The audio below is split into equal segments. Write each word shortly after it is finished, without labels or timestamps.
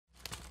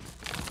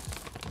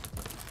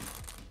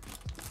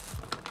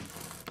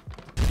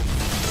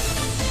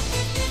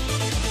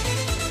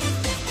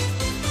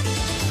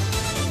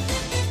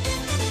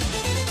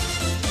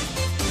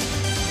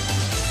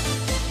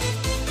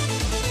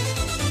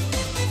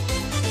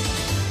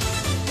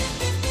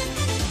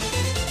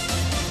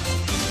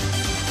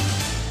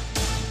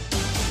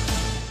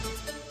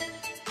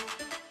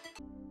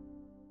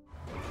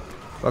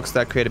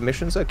Rockstar created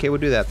missions? Okay,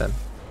 we'll do that then.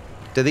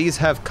 Do these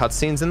have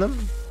cutscenes in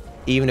them?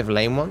 Even if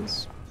lame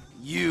ones?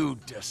 You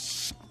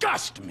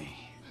disgust me.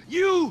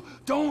 You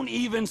don't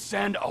even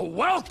send a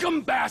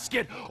welcome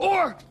basket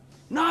or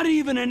not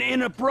even an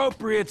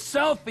inappropriate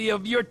selfie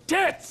of your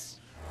tits.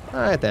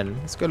 Alright then,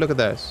 let's go look at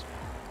those.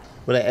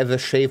 Would I ever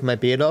shave my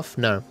beard off?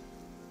 No.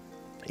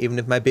 Even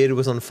if my beard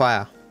was on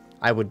fire,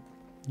 I would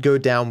go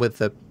down with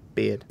the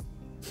beard.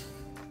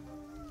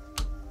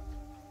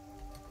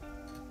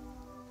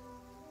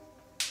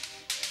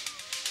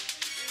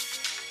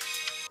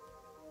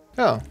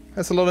 Oh,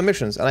 that's a lot of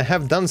missions, and I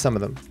have done some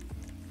of them.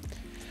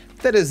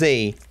 That is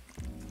a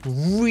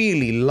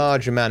really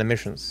large amount of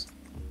missions.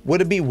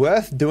 Would it be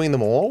worth doing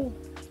them all?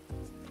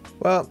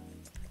 Well,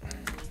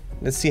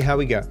 let's see how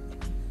we go.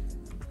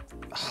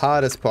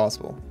 Hard as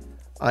possible.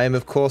 I am,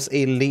 of course,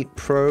 Elite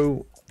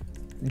Pro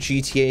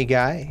GTA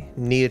guy.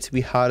 Need it to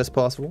be hard as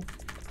possible.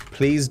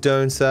 Please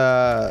don't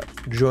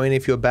join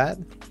if you're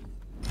bad.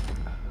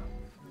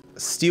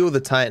 Steal the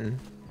Titan.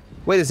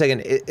 Wait a second,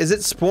 is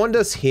it spawned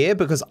us here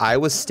because I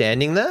was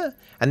standing there?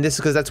 And this is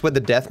because that's where the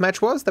deathmatch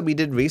was that we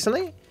did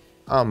recently?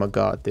 Oh my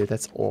god, dude,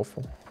 that's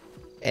awful.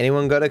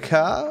 Anyone got a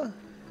car?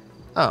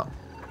 Oh.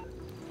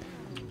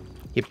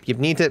 You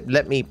need to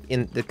let me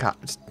in the car.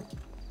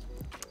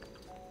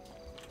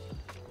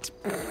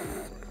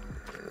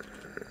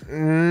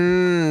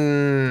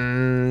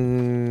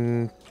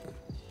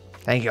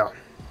 Thank you.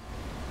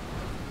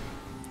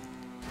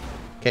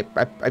 Okay,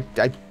 I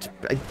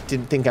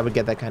didn't think I would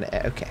get that kind of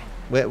air. Okay.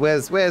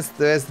 Where's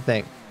the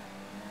thing?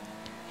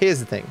 Here's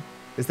the thing.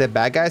 Is there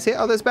bad guys here?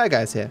 Oh, there's bad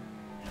guys here.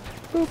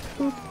 Boop,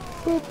 boop,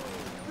 boop.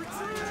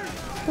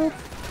 Boop.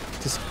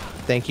 Just,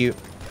 thank you.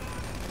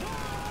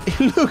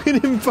 Look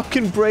at him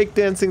fucking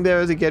breakdancing there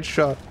as he gets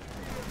shot.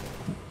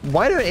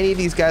 Why don't any of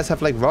these guys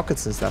have like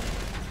rockets and stuff?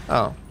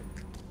 Oh.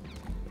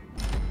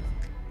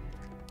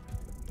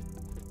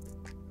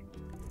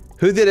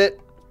 Who did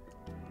it?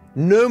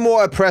 No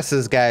more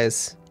oppressors,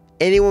 guys.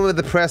 Anyone with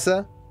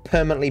oppressor,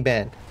 permanently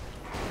banned.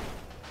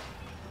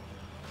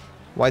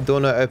 Why door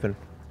not open?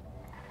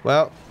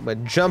 Well, we're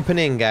jumping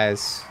in,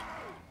 guys.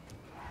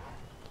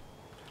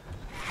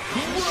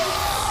 It's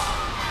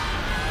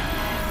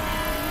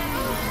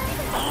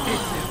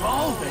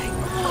evolving.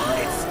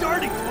 It's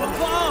starting to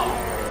evolve.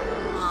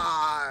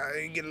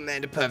 You get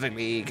landed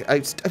perfectly.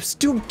 I'm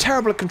still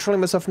terrible at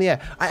controlling myself in the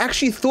air. I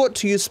actually thought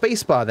to use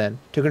spacebar then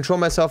to control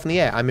myself in the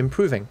air. I'm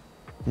improving.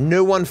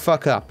 No one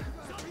fuck up.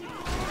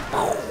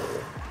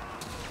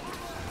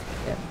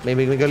 Yeah,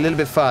 maybe we go a little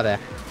bit farther.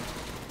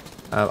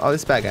 Oh,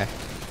 this bad guy.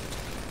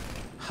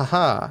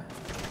 Haha.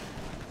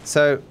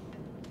 So,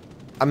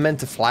 I'm meant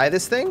to fly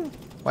this thing?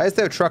 Why is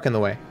there a truck in the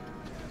way?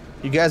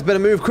 You guys better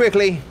move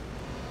quickly.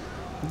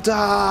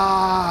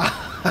 Die!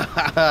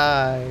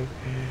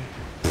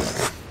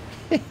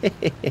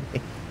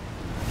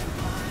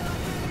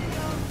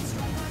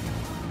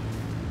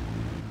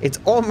 It's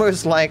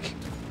almost like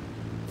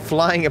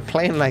flying a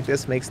plane like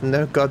this makes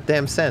no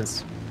goddamn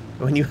sense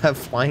when you have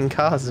flying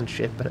cars and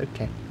shit, but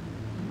okay.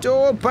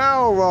 Door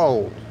barrel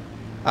roll.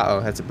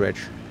 Uh-oh, that's a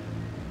bridge.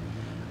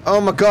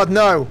 Oh my god,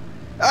 no!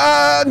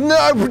 No!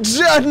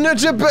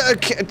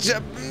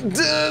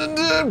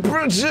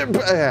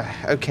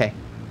 Okay.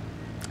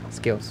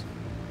 Skills.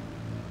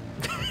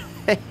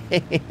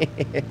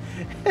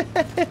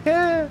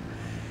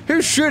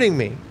 Who's shooting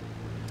me?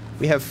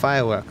 We have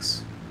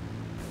fireworks.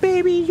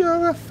 Baby,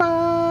 you're a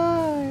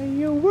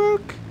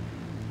firework.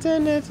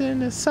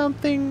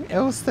 Something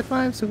else that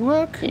rhymes with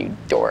work. You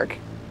dork.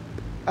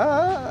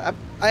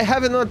 I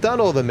haven't not done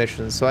all the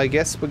missions, so I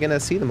guess we're gonna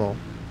see them all.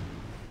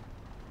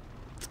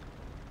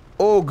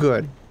 All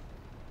good.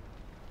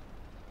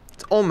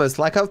 It's almost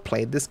like I've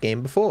played this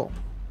game before.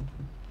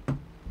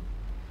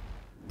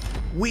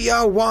 We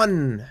are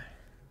one.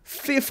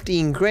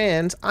 15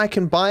 grand. I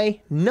can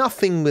buy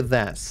nothing with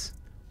that.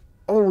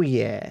 Oh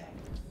yeah.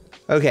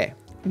 Okay,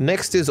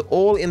 next is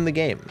all in the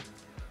game.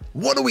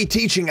 What are we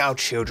teaching our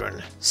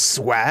children?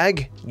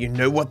 Swag? You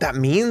know what that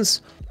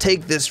means?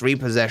 Take this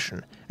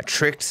repossession. A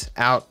tricked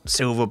out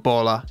silver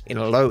baller in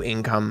a low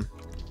income.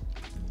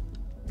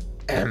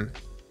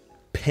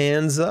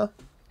 Panzer,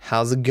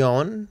 how's it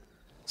going?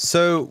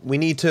 So we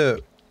need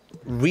to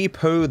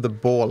repo the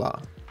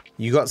baller.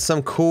 You got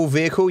some cool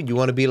vehicle, you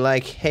want to be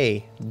like,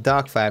 hey,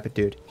 Dark Viper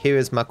dude, here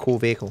is my cool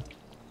vehicle.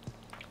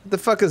 What the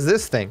fuck is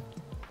this thing?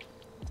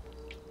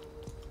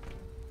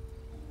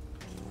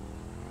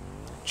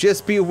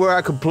 Just be aware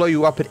I could blow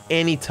you up at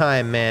any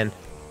time, man.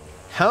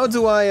 How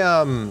do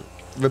I,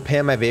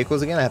 repair my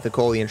vehicles again? I have to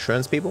call the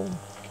insurance people?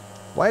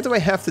 Why do I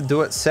have to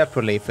do it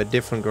separately for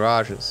different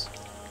garages?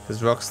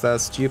 Because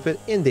Rockstar's stupid?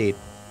 Indeed.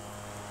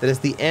 That is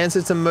the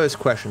answer to most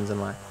questions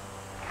in life.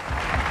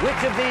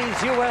 Which of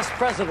these U.S.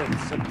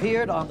 presidents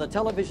appeared on the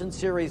television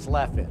series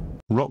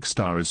Laugh-In?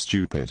 Rockstar is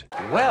stupid.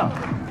 Well,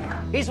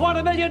 he's won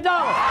 $1 million!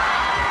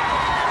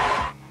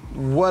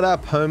 What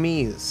up,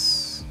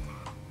 homies?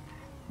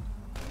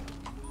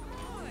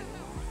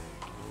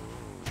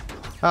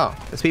 Oh,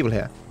 there's people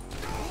here.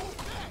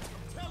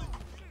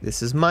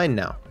 This is mine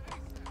now.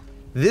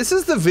 This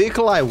is the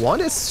vehicle I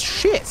want? It's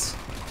shit.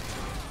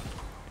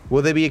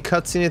 Will there be a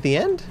cutscene at the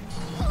end?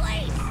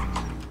 Police.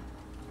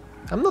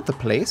 I'm not the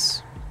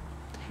police.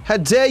 How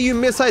dare you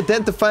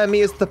misidentify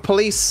me as the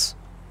police?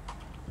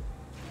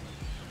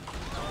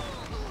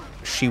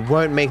 She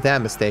won't make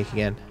that mistake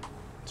again.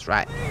 That's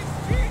right.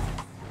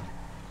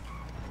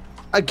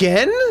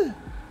 Again?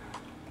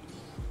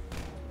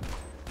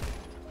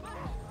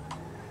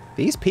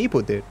 These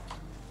people, dude.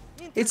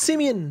 It's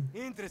Simeon.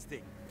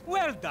 Interesting.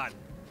 Well done.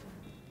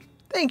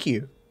 Thank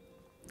you.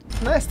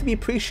 Nice to be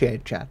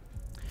appreciated, chat.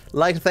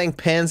 Like to thank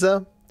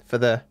Panzer for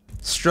the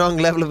strong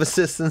level of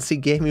assistance he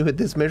gave me with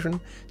this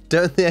mission.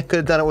 Don't think I could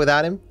have done it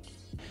without him.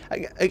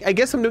 I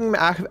guess I'm doing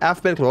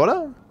alphabetical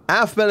order?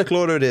 Alphabetical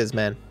order it is,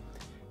 man.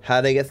 How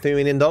did I get $3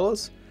 million?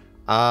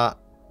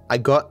 I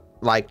got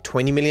like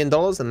 $20 million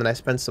and then I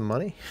spent some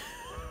money.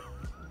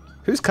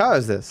 Whose car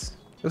is this?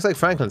 Looks like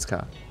Franklin's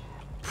car.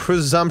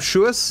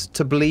 Presumptuous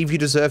to believe you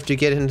deserve to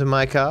get into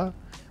my car?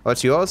 Oh,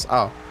 it's yours?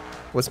 Oh,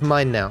 what's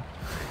mine now?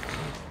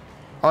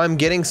 Oh, I'm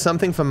getting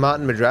something from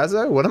Martin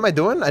Madrazo? What am I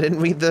doing? I didn't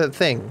read the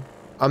thing.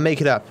 I'll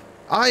make it up.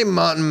 I,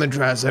 Martin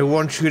Madrazo,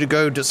 want you to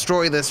go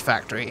destroy this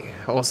factory.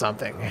 Or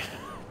something.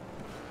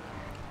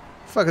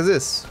 Fuck is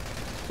this?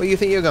 Where do you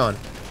think you're going?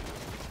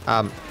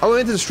 Oh, we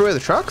went to destroy the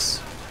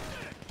trucks?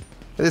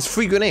 There's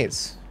free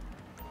grenades.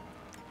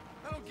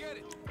 I don't get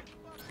it.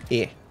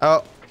 Yeah.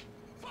 Oh.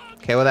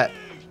 Okay, well that...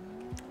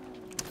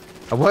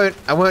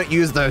 I won't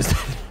use those.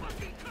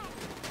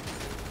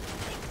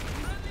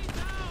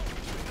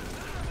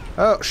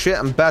 Oh shit,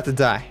 I'm about to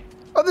die.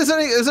 Oh,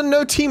 there's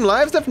no team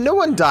lives left? No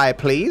one die,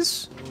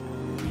 please.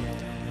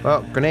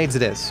 Well, grenades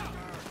it is.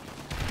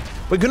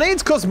 But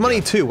grenades cost money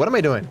too. What am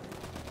I doing?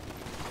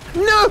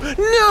 No!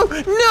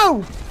 No!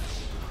 No!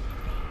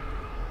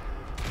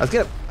 I was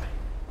gonna...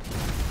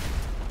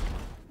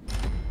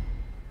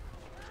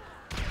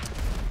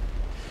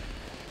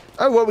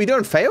 Oh, what, we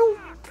don't fail?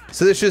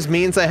 So this just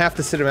means I have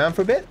to sit around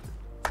for a bit?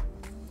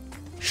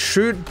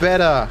 Shoot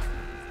better.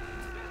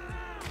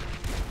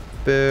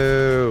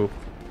 Boo.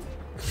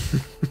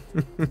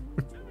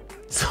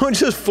 Someone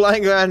just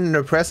flying around an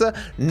oppressor?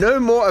 No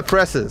more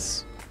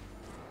oppressors.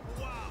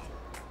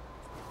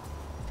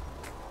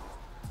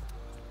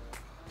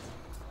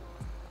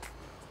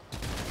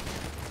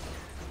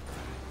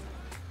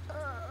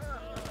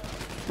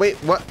 Wait,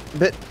 what?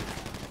 But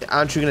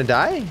aren't you gonna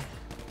die?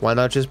 Why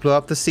not just blow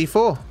up the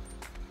C4?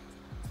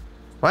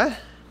 What?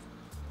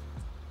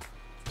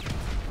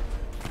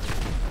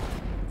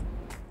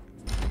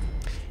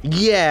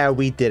 Yeah,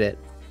 we did it.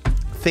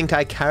 Think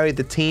I carried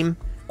the team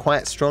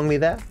quite strongly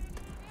there.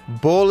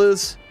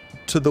 Ballers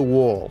to the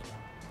wall.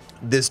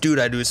 This dude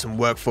I do some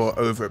work for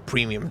over at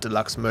Premium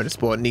Deluxe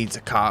Motorsport needs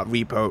a car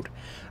repoed.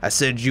 I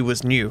said you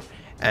was new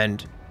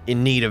and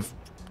in need of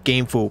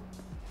gameful.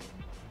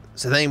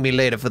 So thank me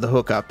later for the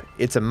hookup.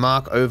 It's a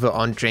mark over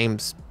on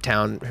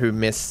Jamestown who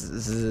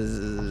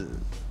misses.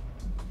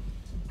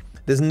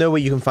 There's no way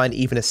you can find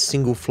even a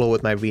single flaw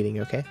with my reading,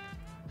 okay?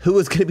 Who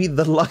is going to be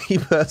the lucky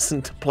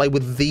person to play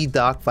with the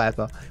Dark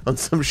Viper on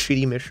some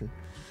shitty mission?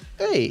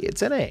 Hey,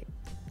 it's NA.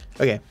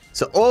 Okay,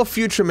 so all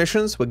future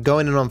missions we're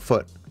going in on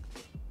foot.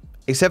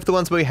 Except the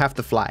ones where we have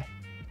to fly.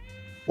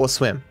 Or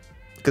swim.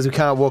 Because we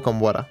can't walk on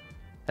water.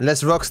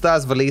 Unless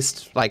Rockstar's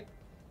released, like,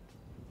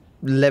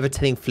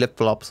 levitating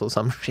flip-flops or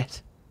some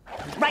shit.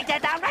 Write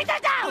that down, write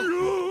that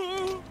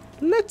down!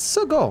 Let's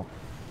go.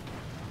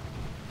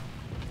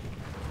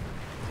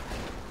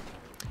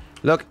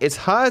 Look, it's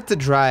hard to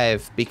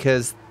drive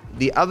because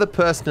the other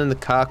person in the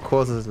car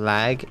causes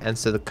lag and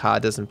so the car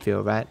doesn't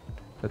feel right.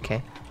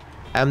 Okay?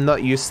 I'm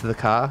not used to the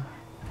car.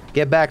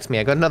 Get back to me.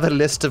 I got another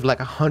list of like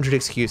 100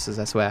 excuses,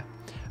 I swear.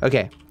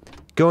 Okay.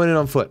 Going in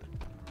on foot.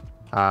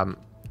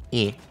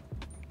 Yeah.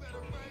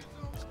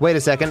 Wait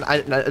a second.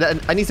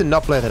 I need to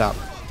not blow that up.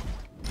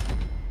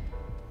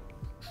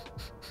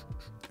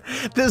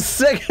 The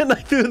second I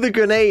threw the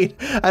grenade,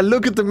 I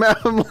look at the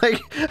map, I'm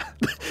like,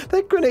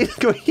 that grenade is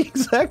going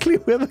exactly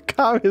where the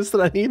car is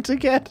that I need to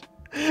get.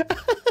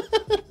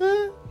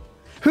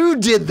 Who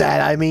did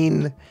that? I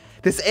mean,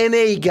 this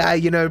NA guy,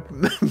 you know,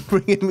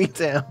 bringing me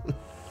down.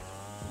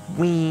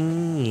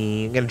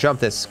 Whee. I'm gonna jump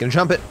this. Gonna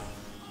jump it.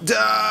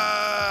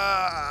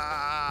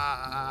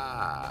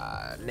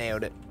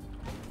 Nailed it.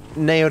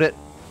 Nailed it.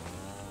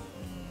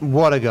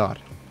 What a god.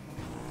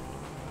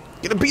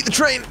 Gonna beat the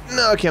train.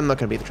 No, okay, I'm not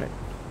gonna beat the train.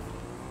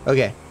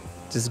 Okay,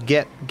 just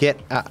get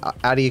out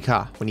of your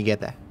car when you get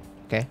there,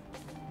 okay?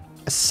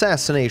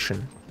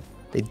 Assassination.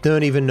 They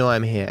don't even know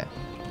I'm here.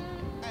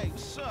 Hey,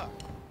 sup?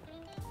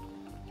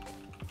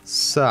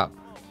 Sup?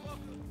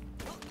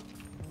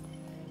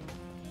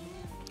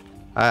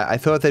 I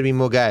thought there'd be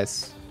more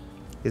guys.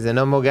 Is there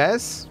no more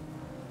guys?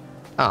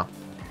 Oh.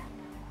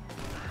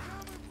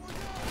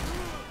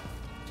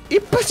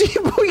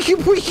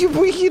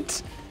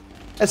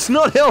 That's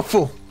not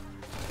helpful.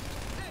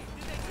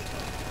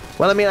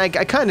 Well, I mean, I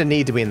kind of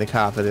need to be in the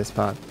car for this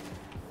part.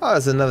 Oh,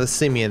 there's another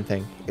Simeon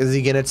thing. Is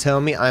he gonna tell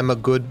me I'm a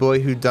good boy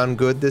who done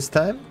good this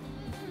time?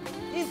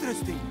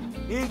 Interesting.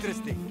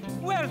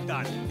 Interesting. Well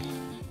done.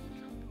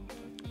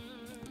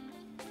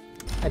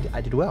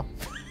 I did well.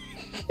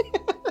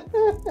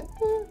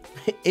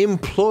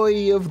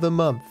 Employee of the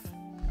month.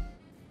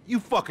 You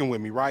fucking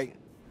with me, right?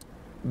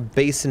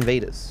 Base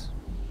invaders.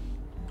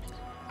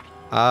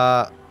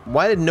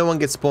 Why did no one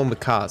get spawned with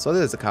cars? Oh,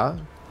 there's a car.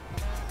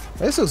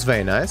 This looks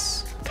very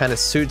nice. Kind of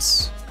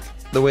suits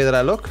the way that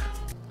I look.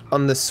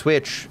 On the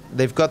Switch,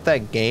 they've got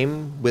that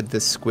game with the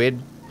squid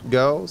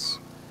girls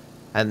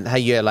and how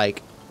you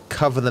like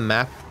cover the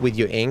map with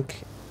your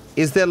ink.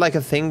 Is there like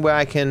a thing where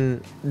I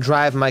can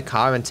drive my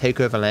car and take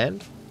over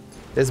land?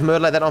 There's a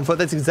mode like that on foot.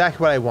 That's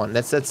exactly what I want.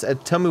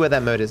 Tell me where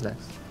that mode is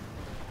next.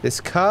 This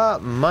car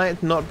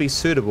might not be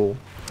suitable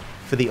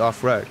for the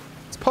off-road.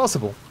 It's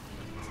possible.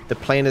 The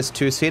plane is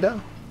two-seater.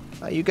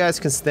 You guys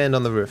can stand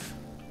on the roof.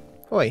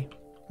 Oi,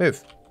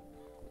 move.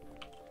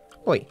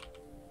 Oi.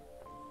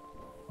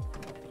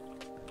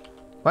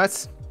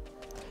 What?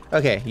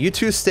 Okay, you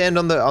two stand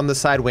on the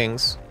side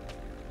wings.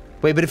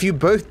 Wait, but if you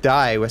both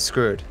die, we're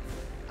screwed.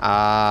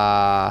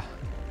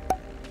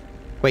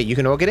 Wait, you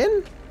can all get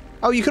in?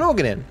 Oh, you can all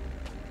get in.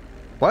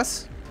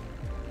 What?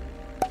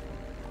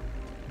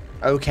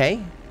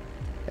 Okay.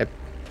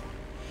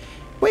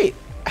 Wait,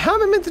 how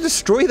am I meant to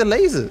destroy the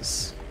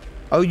lasers?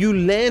 Oh, you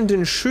land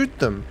and shoot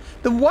them.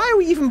 Then why are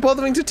we even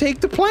bothering to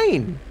take the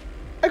plane?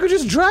 I could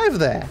just drive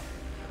there.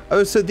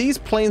 Oh, so these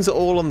planes are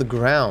all on the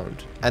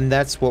ground, and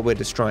that's what we're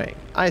destroying.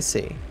 I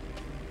see.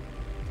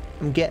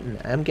 I'm getting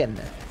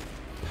it.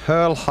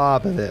 Pearl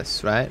Harbor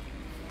this, right?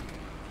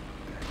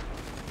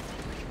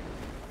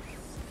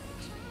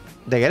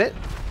 They get it?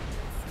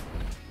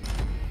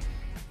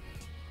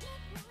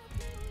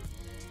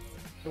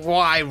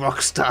 Why,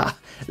 Rockstar?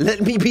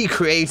 Let me be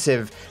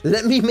creative.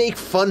 Let me make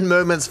fun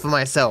moments for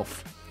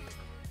myself.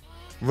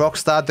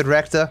 Rockstar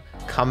director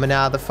coming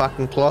out of the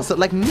fucking closet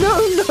like,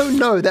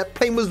 no, that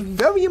plane was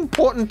very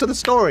important to the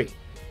story.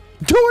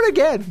 Do it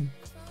again.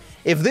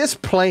 If this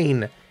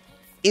plane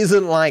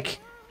isn't like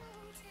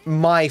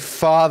my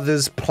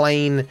father's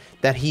plane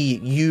that he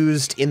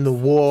used in the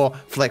war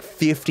for like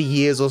 50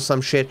 years or some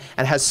shit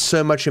and has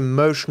so much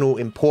emotional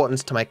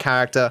importance to my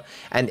character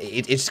and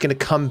it's gonna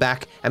come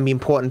back and be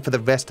important for the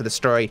rest of the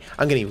story,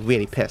 I'm gonna be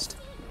really pissed.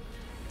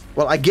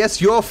 Well, I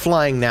guess you're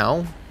flying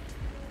now.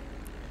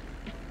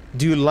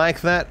 Do you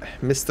like that,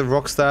 Mr.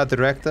 Rockstar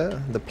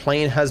director? The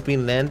plane has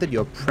been landed,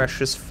 your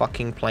precious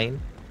fucking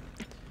plane.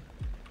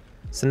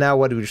 So now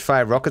what, do we just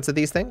fire rockets at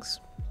these things?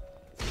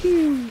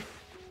 Pew.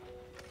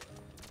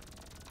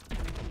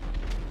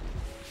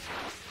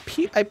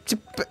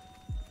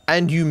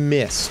 And you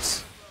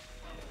missed.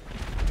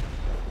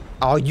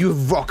 Oh, you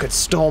rocket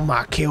stole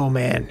my kill,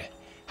 man.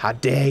 How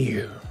dare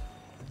you?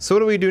 So what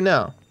do we do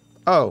now?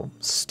 Oh,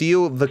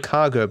 steal the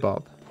cargo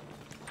bob.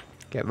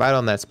 Get right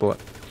on that, sport.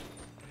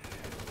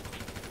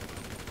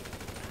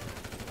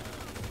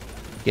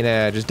 You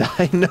know, just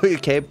die. No, you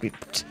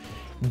can't.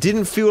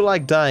 Didn't feel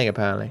like dying,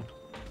 apparently.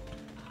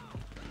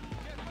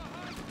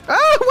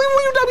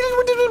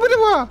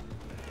 Ah!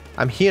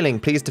 I'm healing.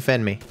 Please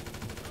defend me.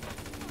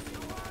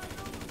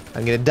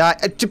 I'm gonna die.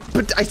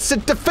 But I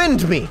said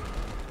defend me!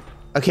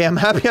 Okay, I'm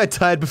happy I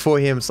died before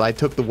him, so I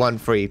took the one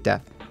free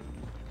death.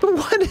 But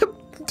why did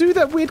it do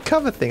that weird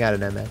cover thing? I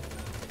don't know, man.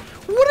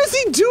 What is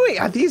he doing?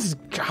 Are these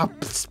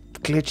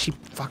glitchy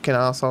fucking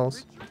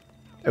assholes?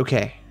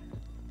 Okay.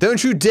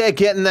 Don't you dare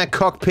get in that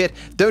cockpit.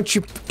 Don't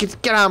you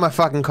get out of my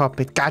fucking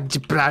cockpit. God,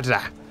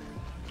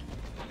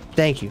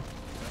 thank you.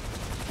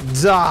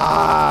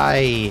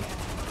 Die!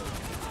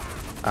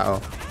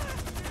 Uh-oh.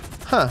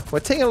 Huh, we're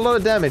taking a lot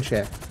of damage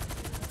here.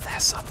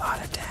 That's a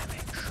lot of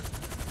damage.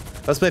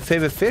 What's my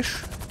favorite fish?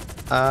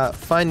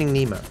 Finding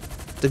Nemo.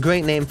 It's a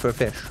great name for a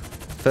fish.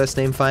 First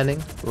name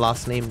Finding,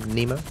 last name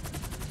Nemo.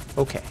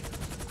 Okay.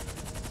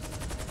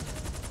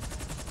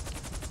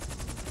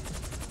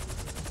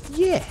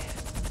 Yeah.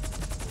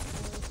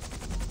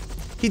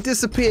 He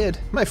disappeared.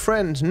 My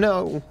friend,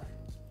 no.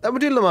 We'll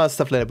do Lamar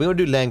stuff later. We're gonna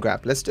do land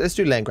grab. Let's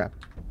do land grab.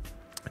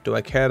 Do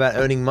I care about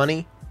earning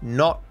money?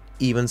 Not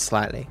even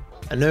slightly.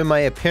 I know my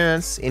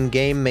appearance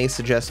in-game may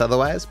suggest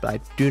otherwise, but I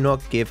do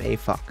not give a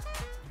fuck.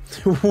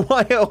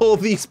 Why are all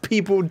these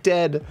people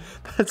dead?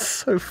 That's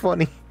so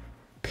funny.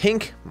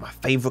 Pink, my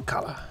favorite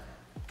color.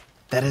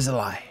 That is a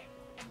lie.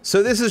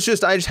 So this is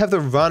just, I just have to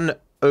run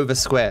over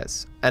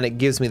squares, and it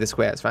gives me the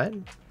squares, right?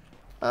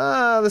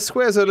 The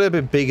squares are a little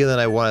bit bigger than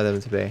I wanted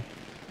them to be.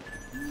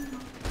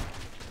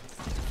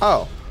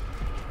 Oh.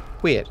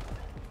 Weird.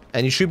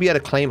 And you should be able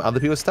to claim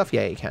other people's stuff?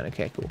 Yeah, you can.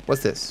 Okay, cool.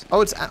 What's this?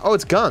 Oh,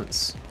 it's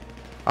guns.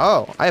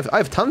 Oh, I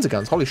have tons of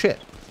guns. Holy shit.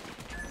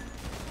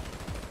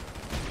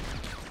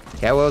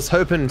 Yeah, well, I was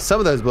hoping some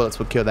of those bullets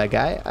would kill that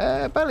guy.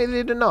 Apparently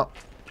they did not.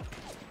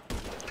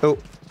 Oh.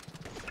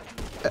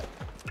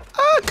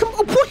 Come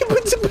on.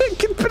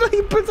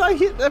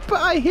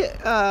 But I hit,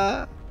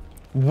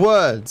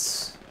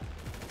 words.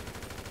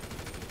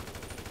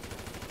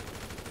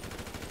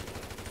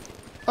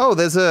 Oh,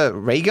 there's a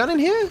ray gun in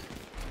here?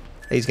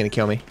 He's gonna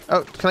kill me.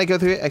 Oh, can I go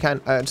through it? I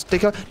can. Just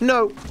take out.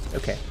 No.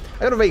 Okay.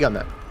 I got a ray gun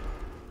though.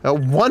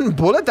 One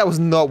bullet? That was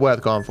not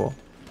worth going for.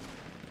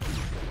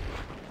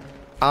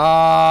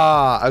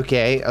 Ah,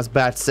 okay. I was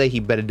about to say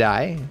he better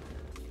die.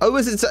 Oh,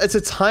 it's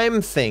a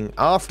time thing.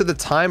 After the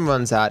time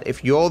runs out,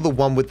 if you're the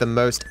one with the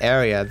most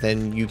area,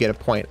 then you get a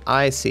point.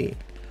 I see.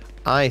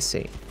 I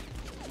see.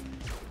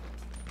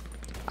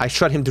 I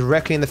shot him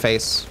directly in the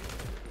face.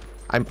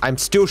 I'm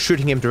still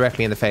shooting him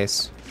directly in the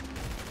face.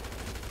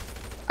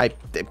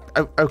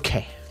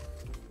 Okay.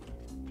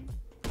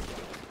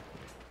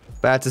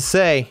 Bad to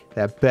say,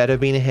 that better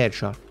been a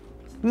headshot.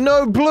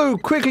 No, blue,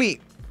 quickly!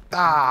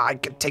 Ah, I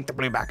can take the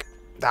blue back.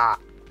 Ah.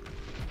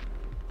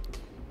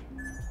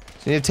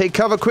 You need to take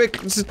cover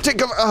quick. Just take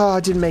cover. Oh, I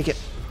didn't make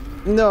it.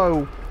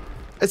 No.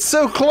 It's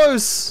so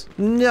close.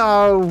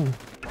 No.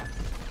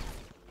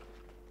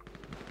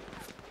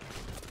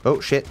 Oh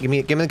shit! Give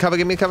me the cover.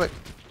 Give me the cover.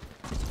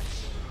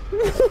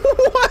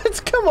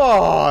 What? Come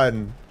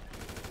on.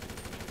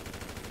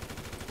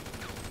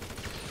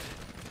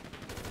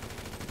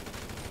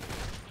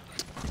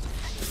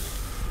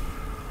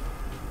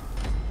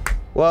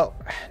 Well,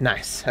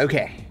 nice.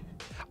 Okay.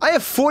 I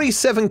have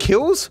 47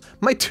 kills?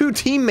 My 2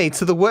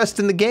 teammates are the worst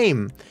in the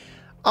game.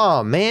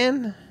 Oh,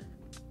 man.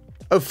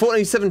 Oh,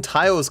 47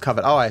 tiles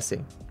covered. Oh, I see.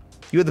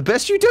 You're the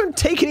best. You don't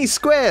take any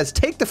squares.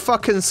 Take the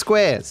fucking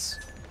squares.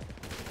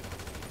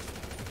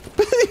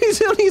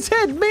 He's on his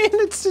head, man.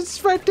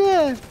 It's right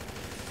there.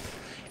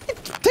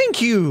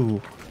 Thank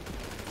you.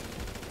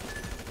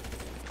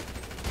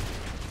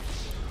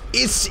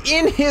 It's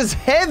in his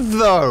head,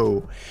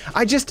 though.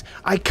 I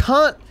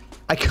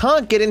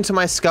can't get into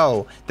my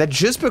skull that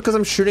just because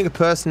I'm shooting a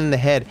person in the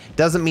head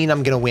doesn't mean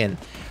I'm gonna win.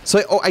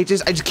 So I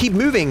just keep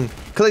moving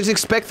because I just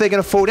expect they're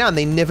gonna fall down.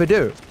 They never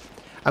do.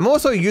 I'm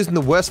also using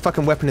the worst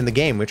fucking weapon in the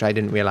game, which I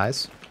didn't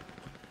realize.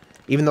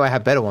 Even though I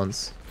have better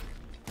ones.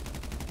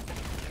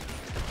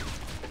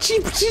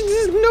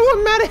 There's no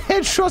amount of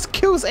headshots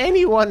kills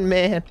anyone,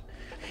 man.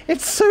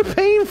 It's so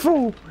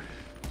painful.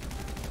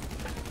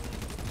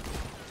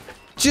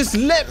 Just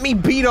let me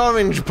beat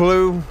orange,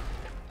 blue.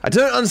 I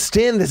don't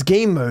understand this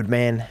game mode,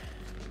 man.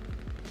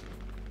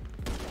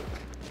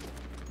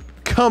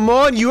 Come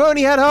on, you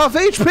only had half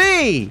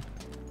HP!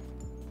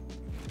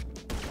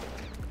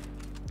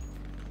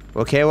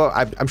 Okay, well,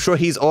 I'm sure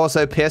he's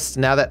also pissed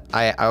now that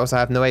I also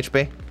have no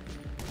HP.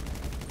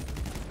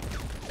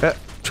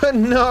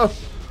 No!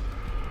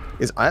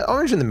 Is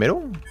orange in the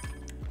middle?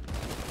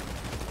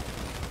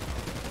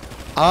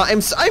 I'm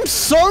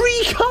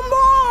sorry, come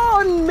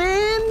on,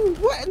 man!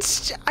 What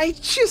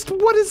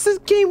does this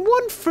game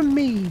want from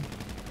me?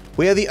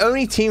 We are the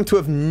only team to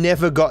have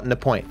never gotten a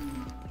point.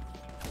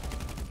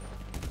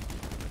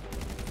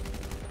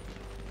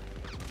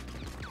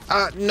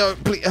 No,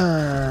 please.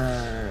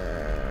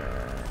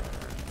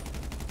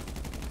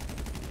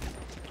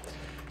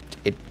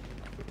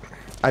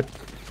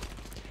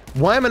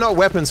 Why am I not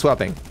weapon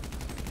swapping?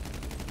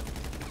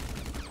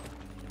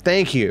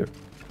 Thank you.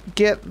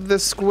 Get the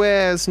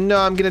squares. No,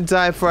 I'm gonna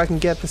die before I can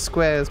get the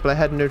squares, but I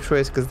had no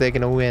choice because they're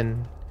gonna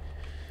win.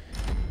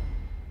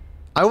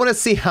 I want to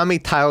see how many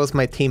tiles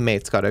my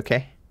teammates got,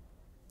 okay?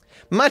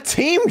 My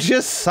team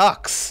just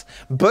sucks.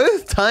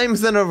 Both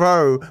times in a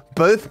row,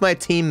 both my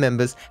team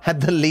members had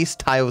the least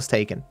tiles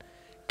taken.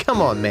 Come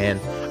on, man.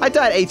 I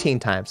died 18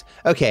 times.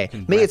 Okay,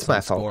 maybe it's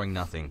my fault. Scoring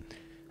nothing.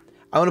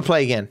 I want to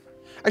play again.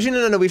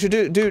 Actually, no. We should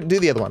do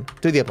the other one.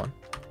 Do the other one.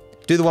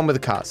 Do the one with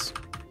the cars.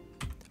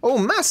 Oh,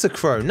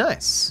 Massacro,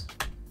 nice.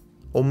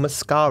 Or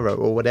Mascaro,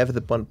 or whatever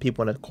the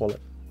people want to call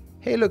it.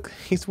 Hey, look,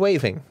 he's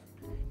waving.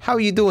 How are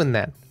you doing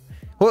that?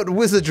 What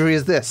wizardry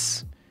is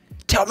this?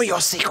 Tell me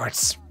your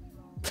secrets.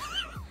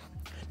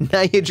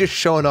 Now you're just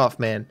showing off,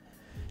 man.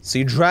 So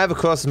you drive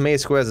across as many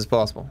squares as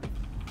possible.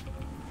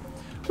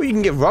 Well, you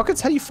can get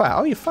rockets? How do you fire?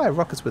 Oh, you fire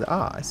rockets with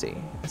R. I see.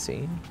 I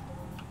see.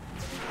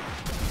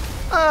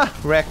 Ah,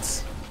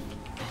 wrecked.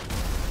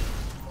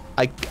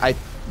 I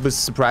was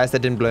surprised that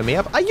didn't blow me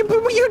up.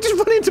 You just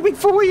run into me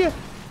for you.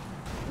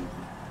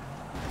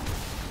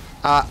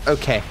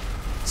 Okay.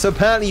 So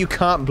apparently you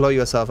can't blow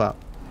yourself up.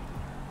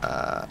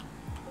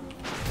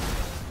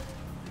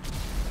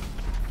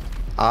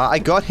 I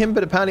got him,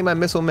 but apparently my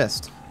missile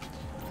missed.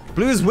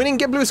 Blue's winning.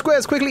 Get blue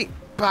squares quickly.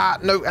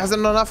 No, hasn't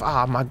enough.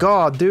 Oh my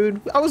god,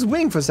 dude. I was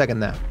winning for a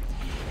second there.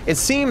 It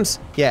seems,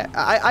 yeah,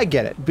 I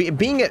get it.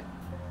 Being at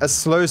a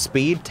slow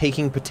speed,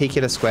 taking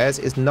particular squares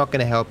is not going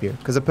to help you.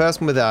 Because a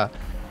person with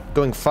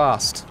going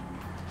fast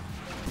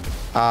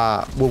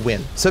will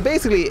win. So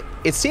basically,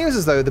 it seems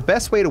as though the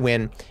best way to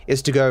win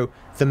is to go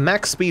the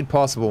max speed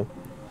possible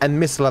and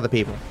missile other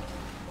people.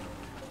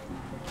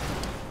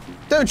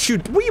 Don't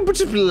shoot. We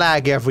just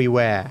lag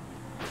everywhere.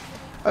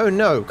 Oh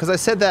no, because I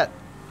said that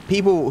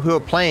people who are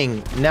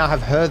playing now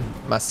have heard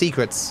my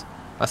secrets,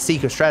 my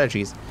secret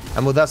strategies,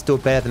 and will thus do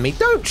it better than me.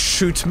 Don't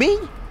shoot me!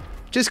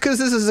 Just because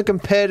this is a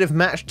competitive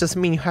match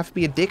doesn't mean you have to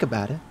be a dick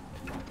about it.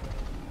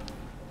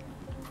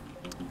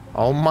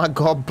 Oh my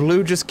god,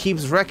 blue just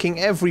keeps wrecking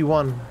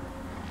everyone.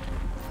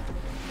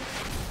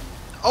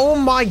 Oh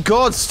my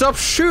god, stop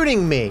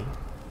shooting me!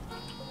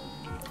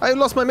 I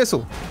lost my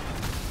missile.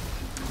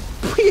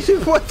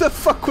 What the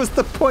fuck was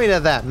the point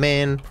of that,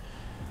 man?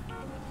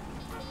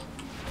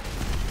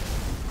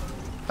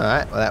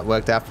 Alright, well that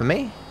worked out for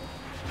me.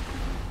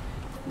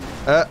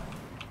 Are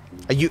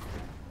you...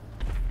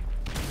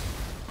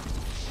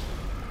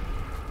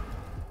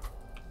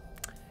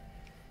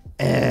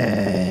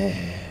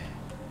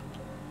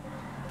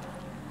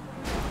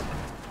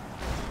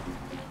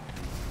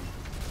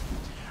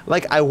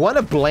 Like, I want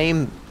to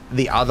blame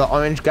the other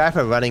orange guy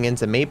for running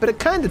into me, but it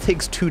kind of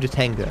takes two to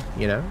tango,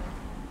 you know?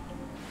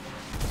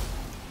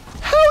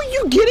 How are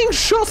you getting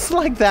shots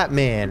like that,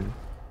 man?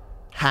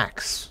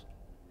 Hacks.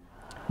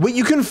 Wait,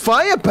 you can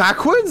fire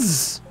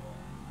backwards?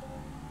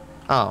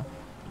 Oh.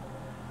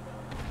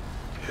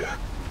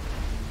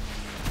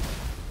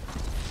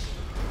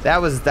 That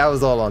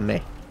was all on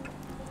me.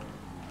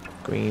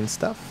 Green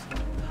stuff.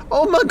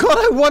 Oh my god,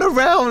 I won a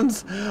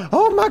round!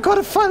 Oh my god,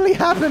 it finally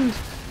happened!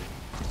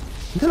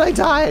 Then I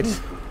died.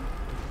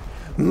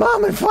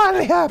 Mom, it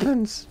finally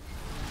happens!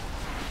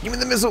 Give me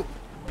the missile!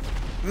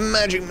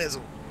 Magic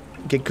missile!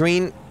 Get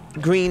green,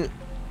 green,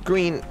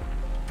 green.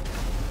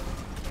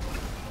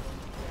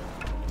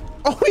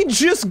 Oh, he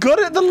just got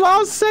it at the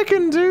last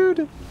second,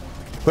 dude!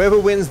 Whoever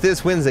wins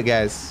this wins it,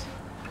 guys.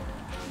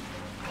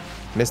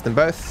 Missed them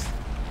both.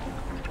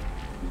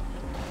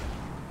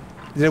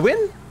 Did it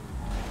win?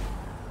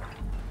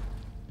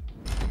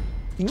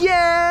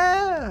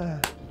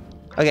 Yeah!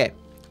 Okay,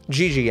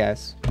 GG,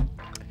 guys.